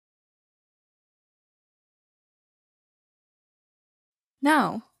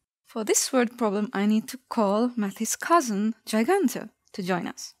Now, for this word problem, I need to call Matthew's cousin, Giganto, to join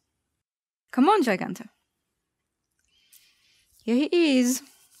us. Come on, Giganto. Here he is.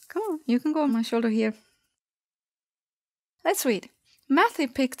 Come on, you can go on my shoulder here. Let's read. Matthew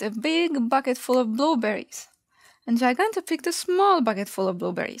picked a big bucket full of blueberries, and Giganto picked a small bucket full of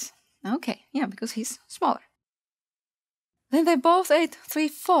blueberries. Okay, yeah, because he's smaller. Then they both ate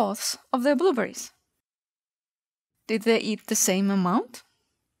 3/4 of their blueberries. Did they eat the same amount?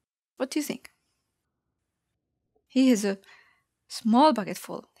 What do you think? He has a small bucket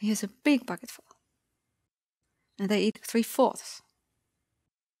full. He has a big bucket full. And they eat 3/4.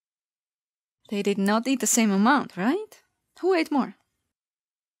 They did not eat the same amount, right? Who ate more?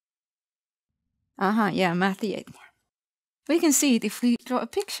 Yeah, Matthew ate more. We can see it if we draw a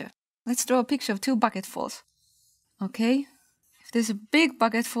picture. Let's draw a picture of 2 bucketfuls. Okay? If there's a big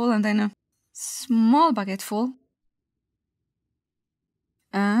bucketful and then a small bucketful,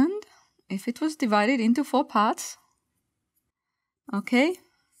 and if it was divided into 4 parts, okay,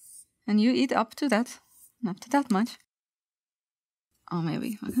 and you eat up to that much. Or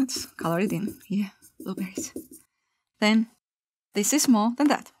maybe, let's color it in. Yeah, blueberries. Then, this is more than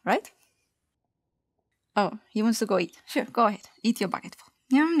that, right? Oh, he wants to go eat. Sure, go ahead. Eat your bucketful.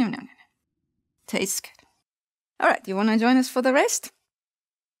 Yum, yum, yum, yum. Tastes good. Alright, you want to join us for the rest?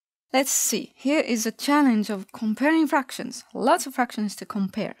 Let's see. Here is a challenge of comparing fractions. Lots of fractions to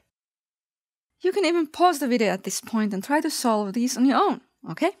compare. You can even pause the video at this point and try to solve these on your own,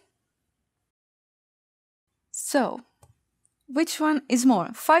 okay? So, which one is more,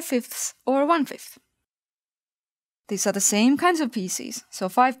 5/5 or 1/5? These are the same kinds of pieces, so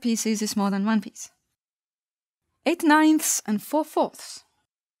 5 pieces is more than 1 piece. 8/9 and 4/4.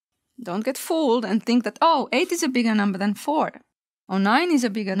 Don't get fooled and think that, oh, 8 is a bigger number than 4, or 9 is a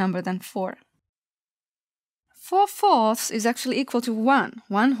bigger number than 4. 4/4 is actually equal to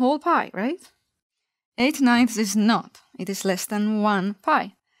 1 whole pi, right? 8/9 is not. It is less than 1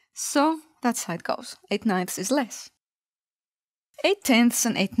 pi. So that's how it goes. 8/9 is less. 8/10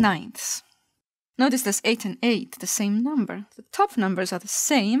 and 8/9. Notice there's 8 and 8, the same number. The top numbers are the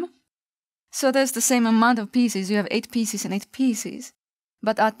same. So there's the same amount of pieces. You have 8 pieces and 8 pieces.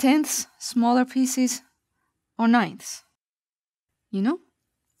 But are 10ths smaller pieces or 9ths? You know?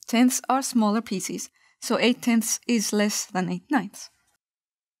 10ths are smaller pieces. So 8/10 is less than 8/9.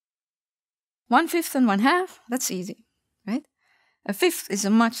 1/5 and 1/2, that's easy, right? 1/5 is a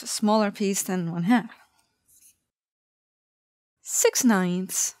much smaller piece than 1/2.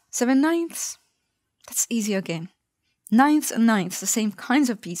 6/9, 7/9, that's easy again. 9ths and 9ths, the same kinds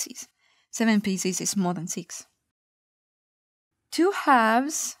of pieces. 7 pieces is more than 6.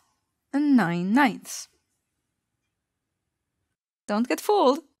 2/2 and 9/9. Don't get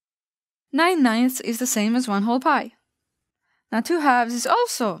fooled. 9/9 is the same as 1 whole pi. Now 2/2 is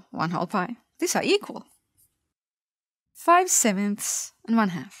also 1 whole pi. These are equal. 5/7 and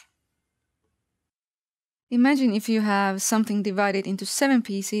 1/2. Imagine if you have something divided into 7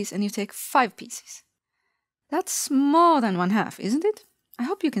 pieces and you take 5 pieces. That's more than 1/2, isn't it? I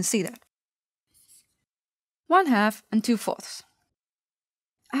hope you can see that. 1/2 and 2/4.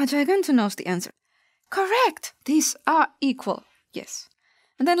 Giganto knows the answer. Correct! These are equal. Yes.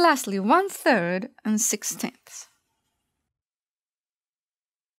 And then lastly, 1/3 and 6/10.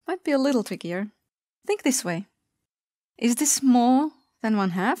 Might be a little trickier. Think this way. Is this more than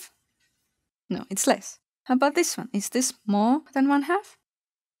 1/2? No, it's less. How about this one? Is this more than 1/2?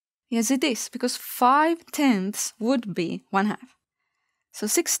 Yes, it is, because 5/10 would be 1/2. So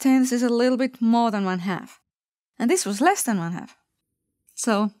 6/10 is a little bit more than 1/2. And this was less than 1/2.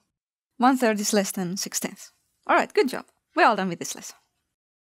 So 1/3 is less than 6/10. All right, good job. We're all done with this lesson.